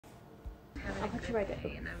Have I'll a put you good right there.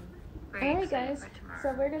 day, and I'm very Alright excited guys, for tomorrow.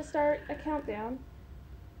 so we're gonna start a countdown.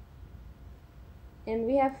 And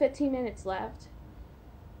we have 15 minutes left.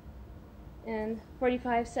 And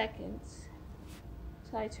 45 seconds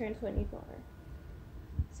till I turn 24.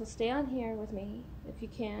 So stay on here with me if you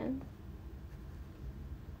can.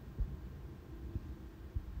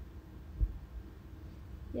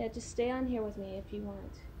 Yeah, just stay on here with me if you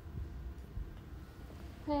want.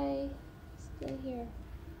 Hey, stay here.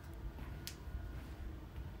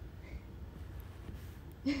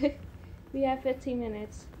 We have 15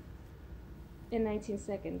 minutes and 19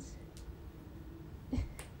 seconds.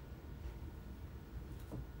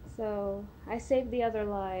 So I saved the other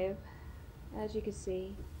live, as you can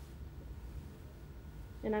see,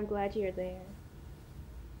 and I'm glad you're there.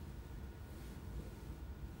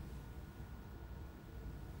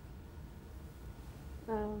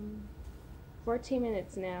 14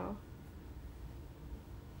 minutes now.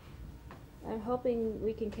 I'm hoping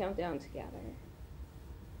we can count down together.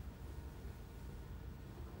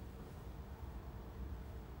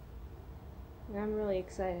 And I'm really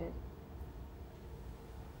excited.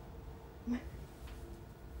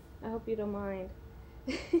 I hope you don't mind.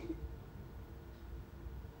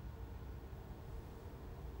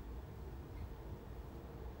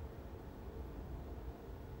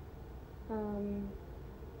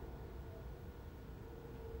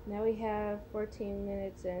 Now we have 14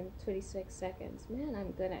 minutes and 26 seconds. Man,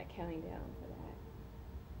 I'm good at counting down for that.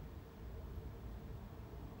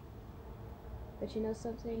 But you know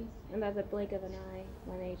something? Another blink of an eye,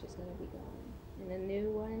 one age is going to be gone. And a new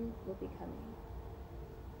one will be coming.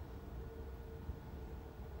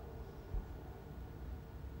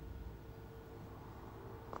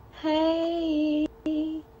 Hey!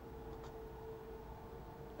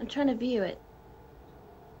 I'm trying to view it.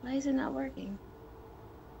 Why is it not working?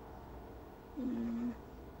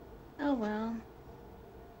 Oh well.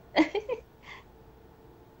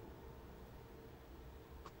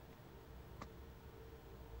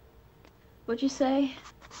 What'd you say?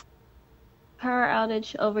 Power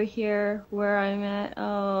outage over here where I'm at.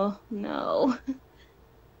 Oh no.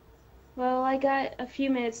 Well, I got a few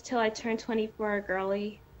minutes till I turn 24,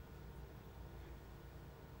 girly.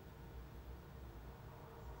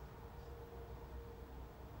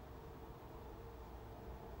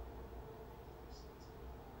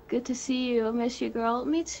 Good to see you. I miss you, girl.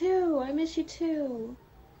 Me too. I miss you too.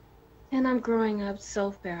 And I'm growing up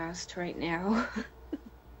so fast right now.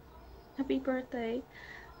 Happy birthday.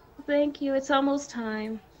 Thank you. It's almost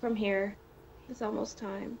time from here. It's almost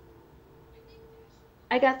time.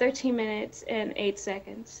 I got 13 minutes and 8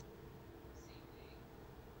 seconds.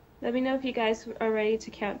 Let me know if you guys are ready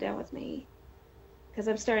to count down with me. Because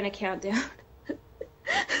I'm starting to count down.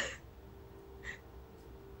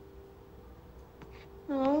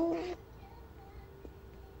 Oh.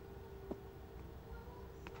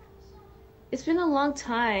 It's been a long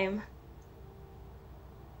time.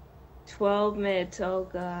 12 minutes. Oh,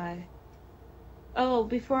 God. Oh,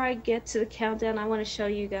 before I get to the countdown, I want to show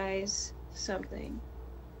you guys something.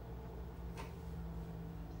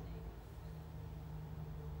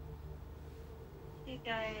 Hey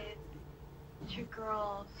guys, it's your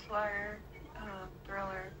girl, Flyer,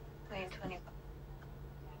 Thriller, playing 25.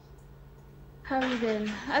 How have you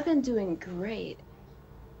been? I've been doing great.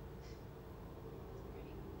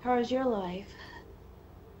 How's your life?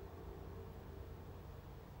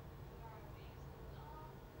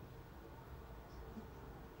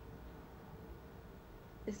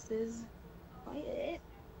 This is quiet.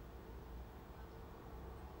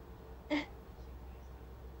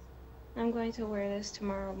 I'm going to wear this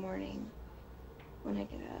tomorrow morning when I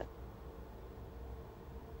get up.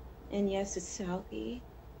 And yes, it's silky.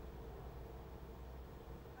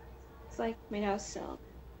 It's like made out of silk.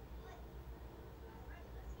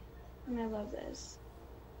 And I love this.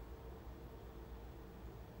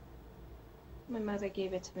 My mother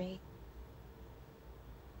gave it to me.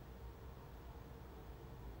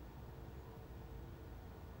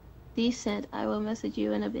 Dee said, I will message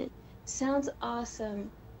you in a bit. Sounds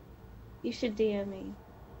awesome. You should DM me.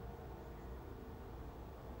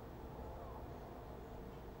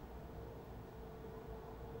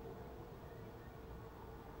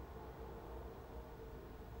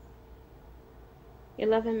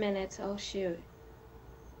 "11 minutes. Oh, shoot.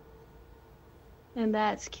 And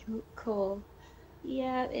that's cool.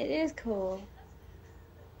 Yeah, it is cool.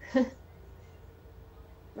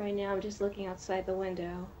 Right now, I'm just looking outside the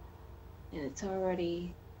window, and it's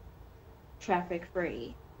already traffic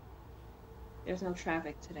free. There's no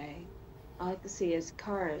traffic today. All I can see is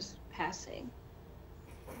cars passing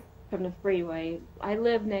from the freeway. I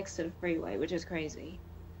live next to the freeway, which is crazy.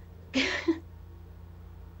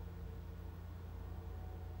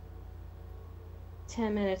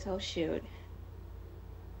 10 minutes, oh shoot.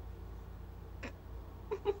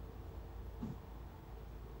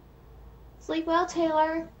 Sleep well,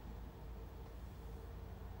 Taylor.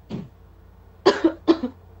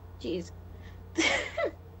 Jeez.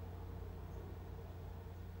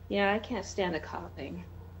 Yeah, I can't stand the coughing.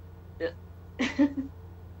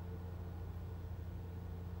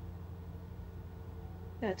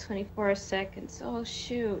 Got 24 seconds. Oh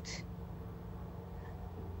shoot.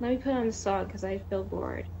 Let me put on the song because I feel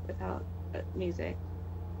bored without music.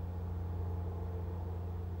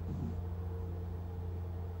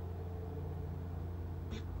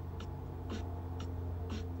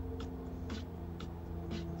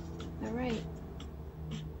 All right.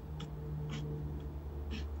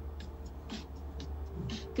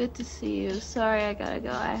 Good to see you. Sorry, I gotta go.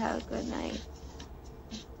 I have a good night.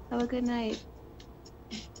 Have a good night.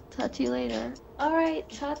 Talk to you later. All right.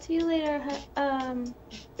 Talk to you later.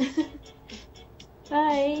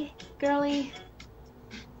 Bye, girly.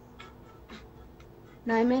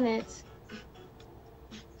 9 minutes.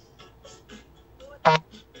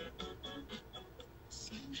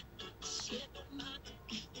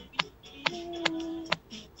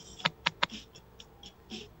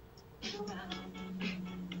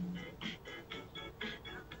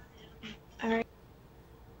 All right,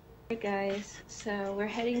 guys. So we're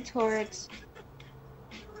heading towards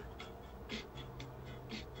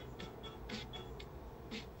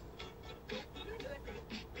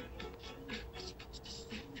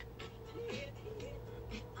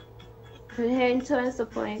the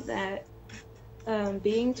point that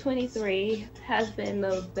being 23 has been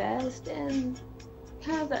the best and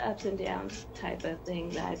kind of the ups and downs type of thing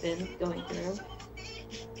that I've been going through.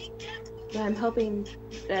 But I'm hoping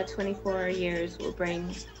that 24 years will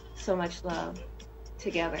bring so much love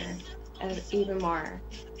together and even more.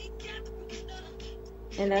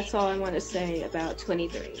 And that's all I want to say about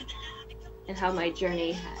 23 and how my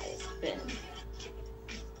journey has been.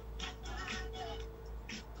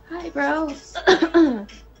 Hi, bro.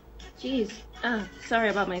 Jeez. Sorry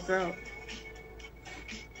about my throat.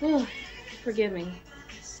 Oh, forgive me.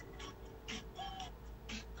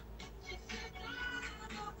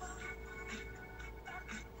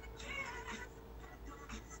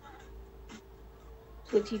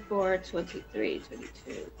 "24, 23,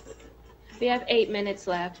 22. We have 8 minutes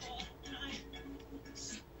left.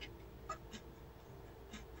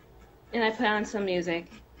 And I put on some music.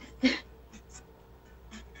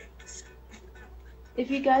 If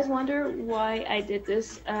you guys wonder why I did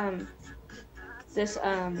this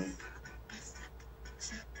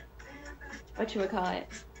whatchamacallit,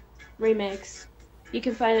 remix, you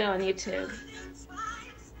can find it on YouTube.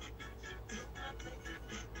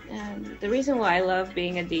 And the reason why I love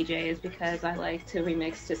being a DJ is because I like to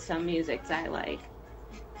remix to some music that I like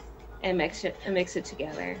and mix it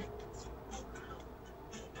together.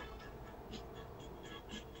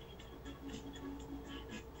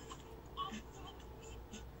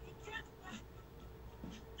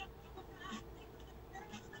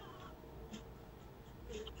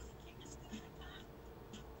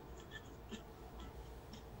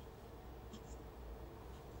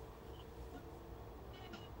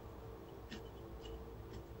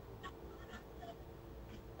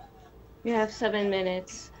 We have 7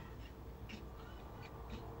 minutes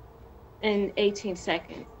and 18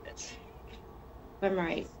 seconds, if I'm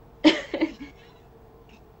right.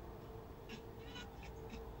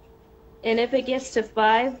 And if it gets to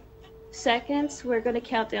 5 seconds, we're going to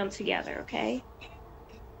count down together, okay?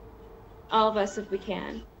 All of us, if we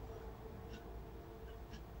can.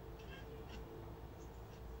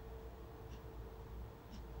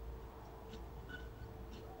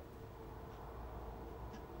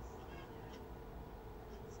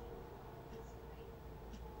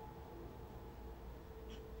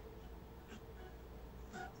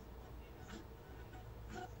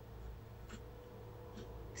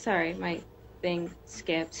 Sorry, my thing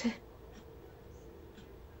skipped.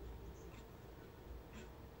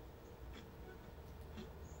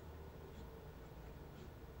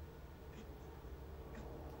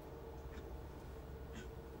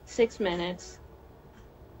 Six minutes.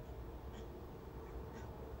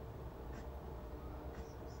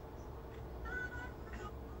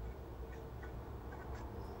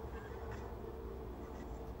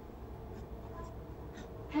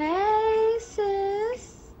 Hey,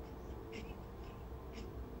 sis.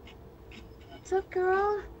 What's up,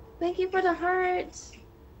 girl? Thank you for the hearts.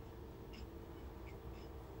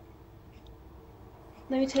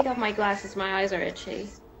 Let me take off my glasses. My eyes are itchy.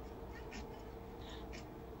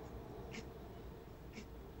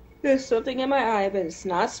 There's something in my eye, but it's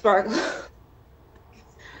not sparkle.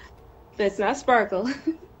 But it's not sparkle.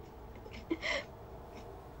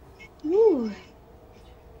 Ooh.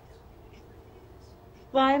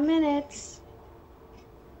 5 minutes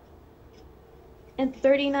and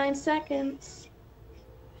 39 seconds.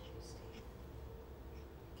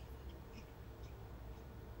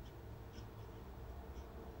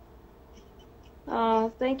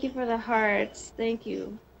 Oh, thank you for the hearts. Thank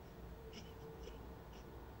you.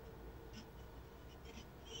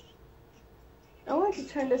 I want to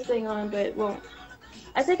turn this thing on, but it won't.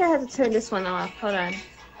 I think I have to turn this one off. Hold on.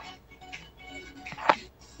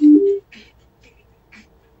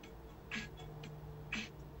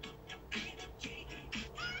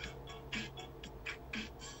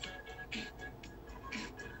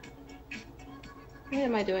 What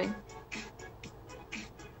am I doing?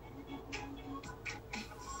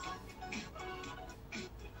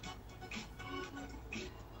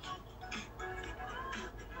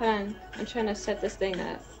 Hold on. I'm trying to set this thing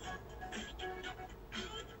up.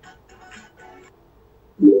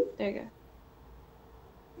 There you go.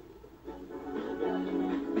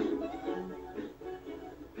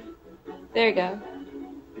 There you go.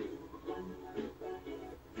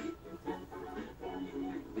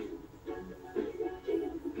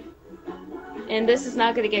 And this is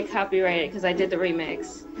not going to get copyrighted because I did the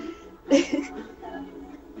remix.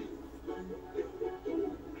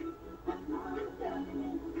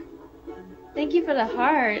 Thank you for the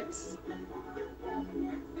hearts.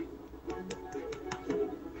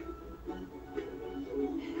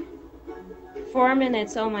 Four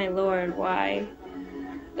minutes, oh my lord, why?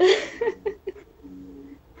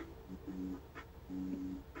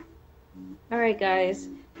 Alright guys,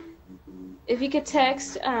 if you could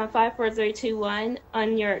text 54321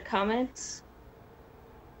 on your comments,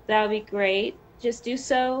 that would be great. Just do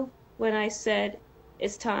so when I said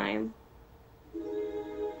it's time.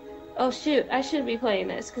 Oh shoot, I shouldn't be playing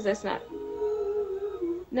this because that's not...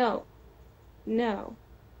 No. No.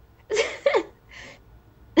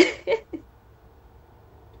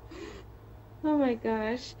 Oh my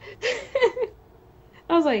gosh.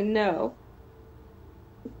 I was like, no.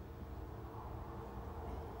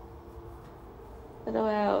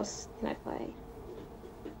 What else can I play?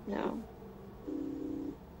 No.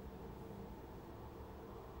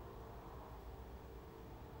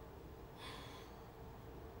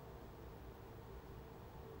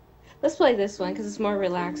 Let's play this one because it's more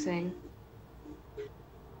relaxing.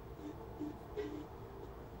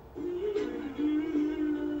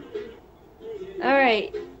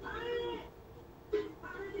 Alright.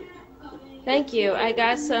 Thank you. I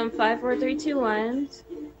got some 54321s.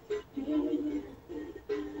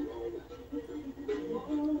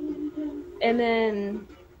 And then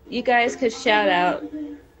you guys could shout out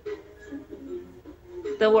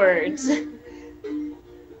the words.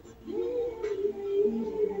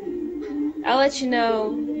 I'll let you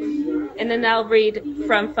know, and then I'll read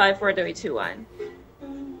from 54321.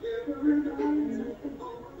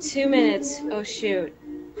 2 minutes. Oh shoot.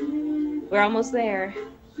 We're almost there.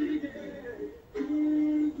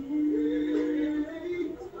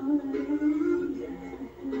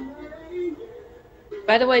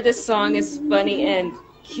 By the way, this song is funny and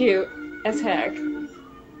cute as heck.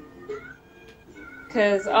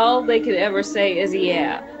 Cause all they could ever say is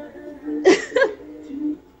yeah.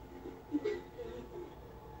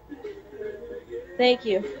 Thank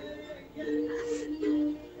you.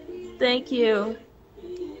 Thank you.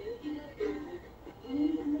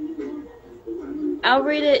 I'll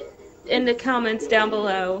read it in the comments down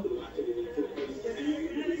below.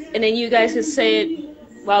 And then you guys can say it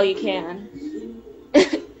while you can.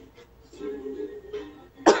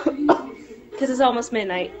 Because it's almost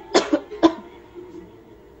midnight.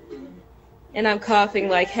 And I'm coughing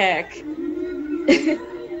like heck.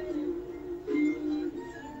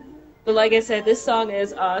 But like I said, this song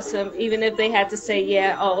is awesome, even if they had to say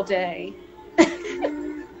yeah all day.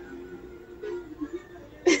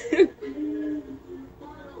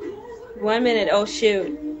 1 minute, oh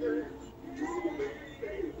shoot.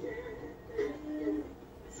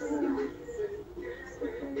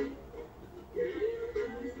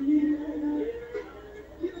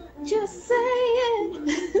 Just say it.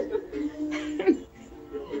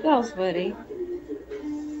 That was funny.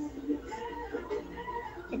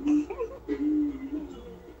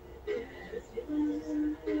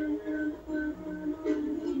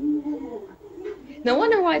 No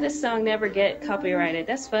wonder why this song never get copyrighted.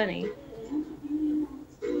 That's funny.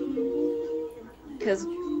 Because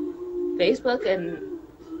Facebook and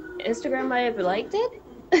Instagram might have liked it?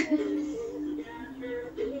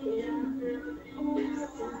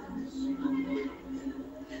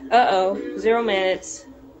 Uh-oh, 0 minutes.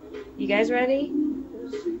 You guys ready?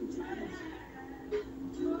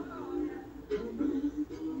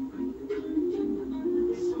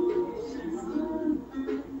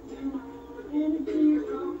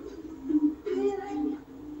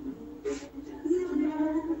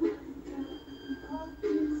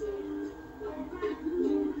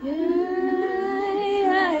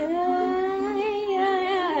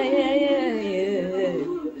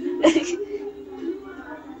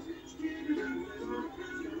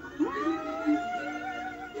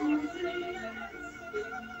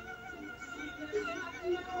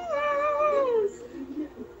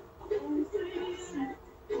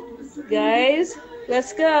 Guys,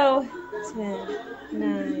 let's go. 10,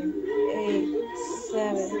 9, 8,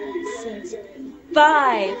 7, 6,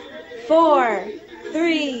 5, 4,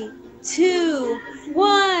 3, 2,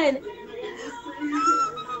 1.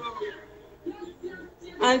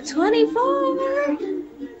 I'm 24.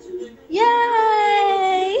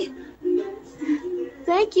 Yay!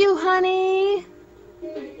 Thank you, honey.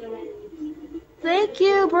 Thank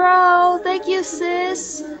you, bro. Thank you,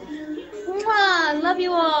 sis. Mwah! Love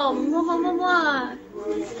you all. Mwah, mwah, mwah, mwah.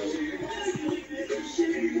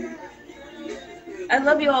 I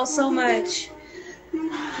love you all so much.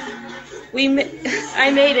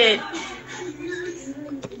 I made it.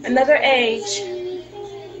 Another age.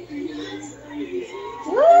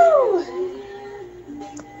 Woo!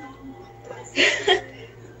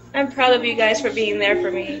 I'm proud of you guys for being there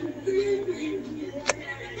for me.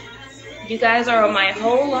 You guys are my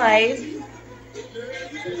whole life.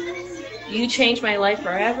 You changed my life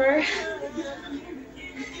forever.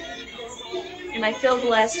 And I feel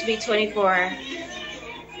blessed to be 24.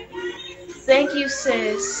 Thank you,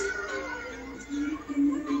 sis.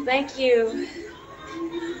 Thank you.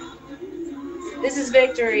 This is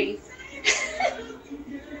victory.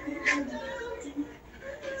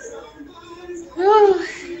 Whew.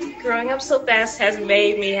 Growing up so fast has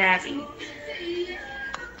made me happy.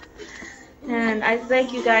 And I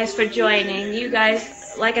thank you guys for joining. You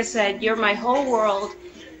guys, like I said, you're my whole world.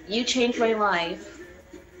 You changed my life.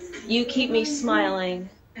 You keep me smiling.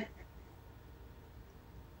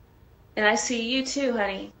 And I see you too,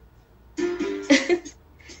 honey.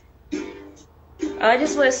 All I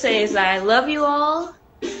just want to say is that I love you all.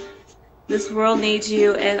 This world needs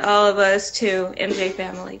you and all of us too, MJ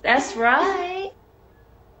family. That's right.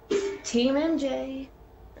 Team MJ.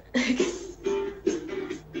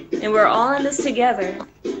 And we're all in this together.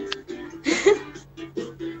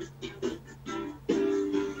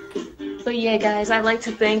 But yeah, guys, I'd like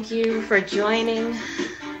to thank you for joining.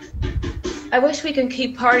 I wish we could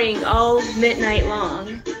keep partying all midnight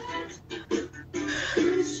long.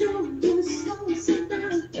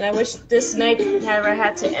 And I wish this night never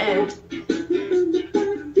had to end.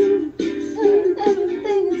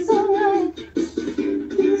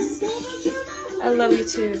 I love you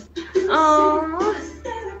too. Aww.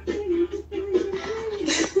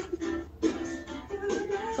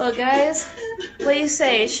 Well, guys, what do you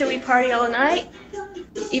say? Should we party all night?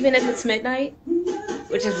 Even if it's midnight?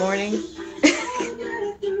 Which is morning.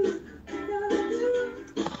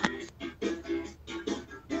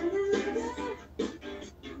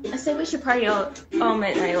 I say we should party all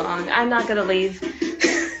midnight long. I'm not gonna leave.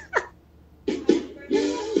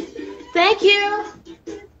 Thank you!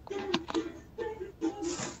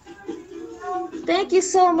 Thank you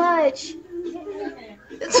so much!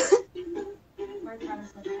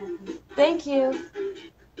 Thank you.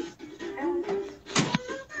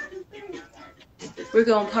 We're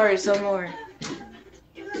gonna party some more.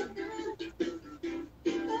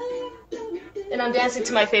 And I'm dancing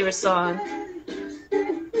to my favorite song.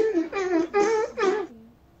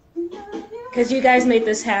 Because you guys made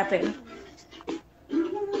this happen.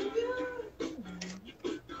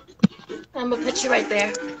 I'm gonna put you right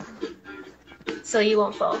there. So you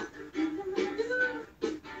won't fall.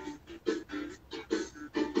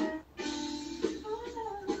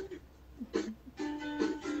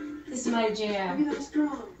 This is my jam.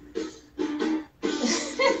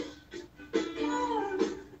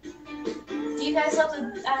 Do you guys love the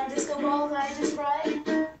disco ball that I just brought?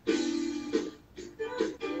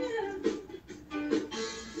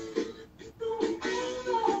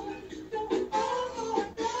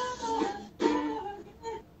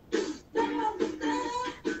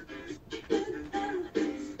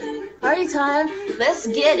 Party time. Let's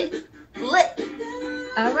get it. Lit.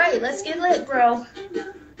 All right, let's get lit, bro.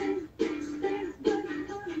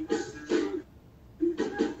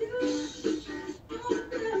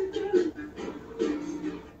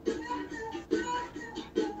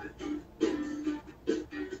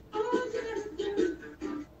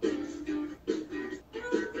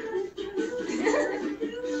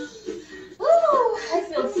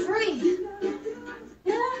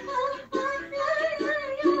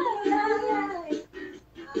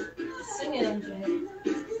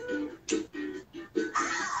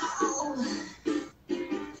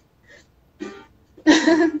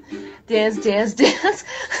 Dance, dance, dance.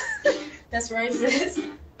 That's right, sis.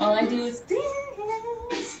 All I do is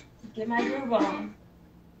dance. Get my groove on.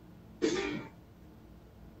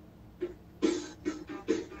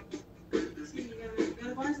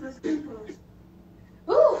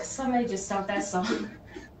 Ooh, somebody just stopped that song.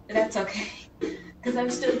 But that's okay, because I'm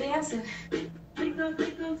still dancing. Take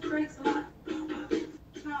those breaks a lot.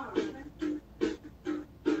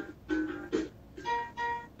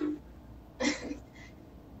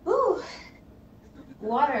 Ooh,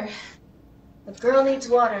 water. The girl needs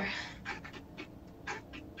water.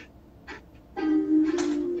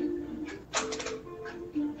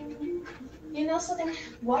 You know something?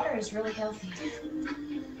 Water is really healthy.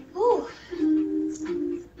 Ooh.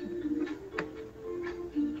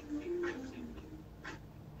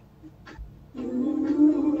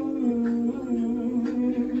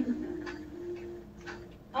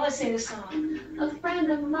 I want to sing this song. A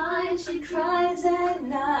friend of mine, she cries at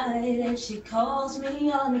night and she calls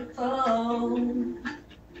me on the phone.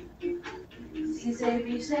 She's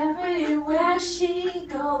everywhere she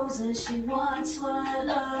goes and she wants one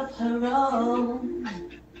of her own.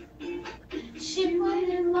 She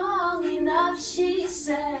waited long enough, she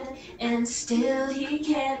said, and still he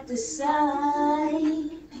can't decide.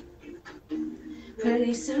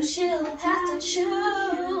 Pretty soon she'll have to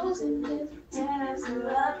choose, and it tears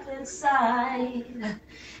her up inside.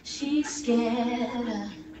 She's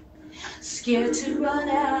scared to run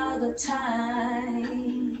out of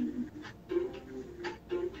time.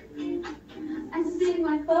 I think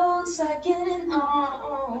my bones are getting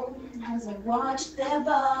on as I watch their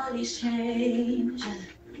bodies change. I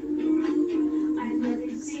never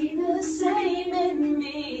see the same in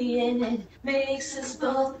me, and it makes us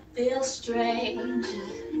both feel strange.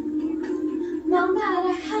 No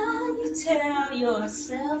matter how you tell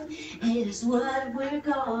yourself, it is what we're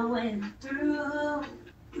going through.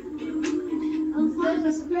 Life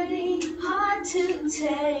is pretty hard to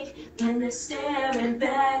take when they're staring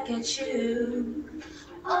back at you.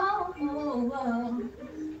 Oh,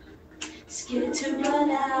 scared to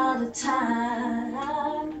run out of time.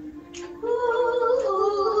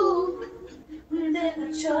 Ooh, when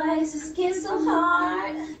the choices get so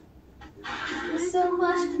hard, there's so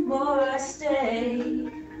much more at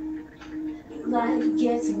stake. Life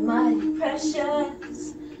gets mighty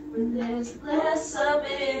precious when there's less of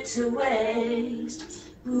it to waste.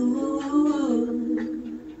 Ooh.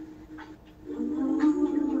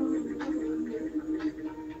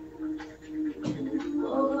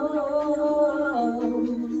 Oh,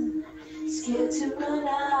 scared to run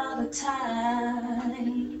out of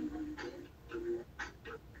time.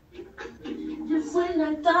 Just when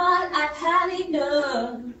I thought I'd had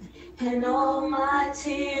enough and all my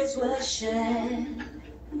tears were shed,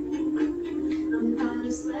 I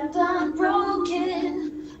was left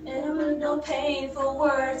unbroken, and there were no painful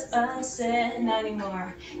words unsaid. Not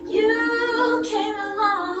anymore. You came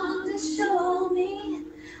along to show me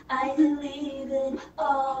I can leave it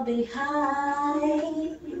all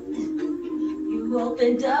behind. You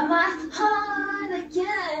opened up my heart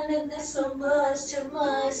again, and there's so much to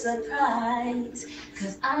my surprise.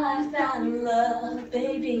 'Cause I found love,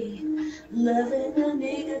 baby, love in the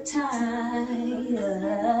nick of time.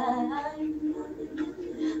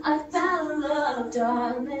 I found love,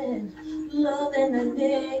 darling, love in the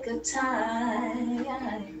nick of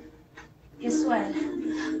time. Guess what?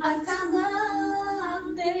 I found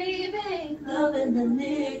love, baby, love in the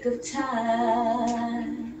nick of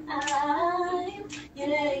time.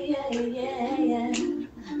 Yeah, yeah, yeah, yeah.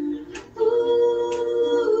 Ooh,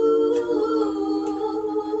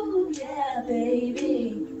 yeah,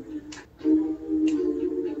 baby.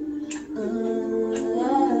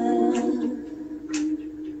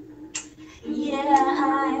 Yeah,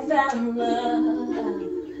 I found love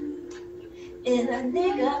in the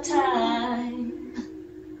nick of time.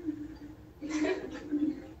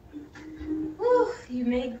 Woo, you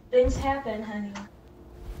make things happen, honey.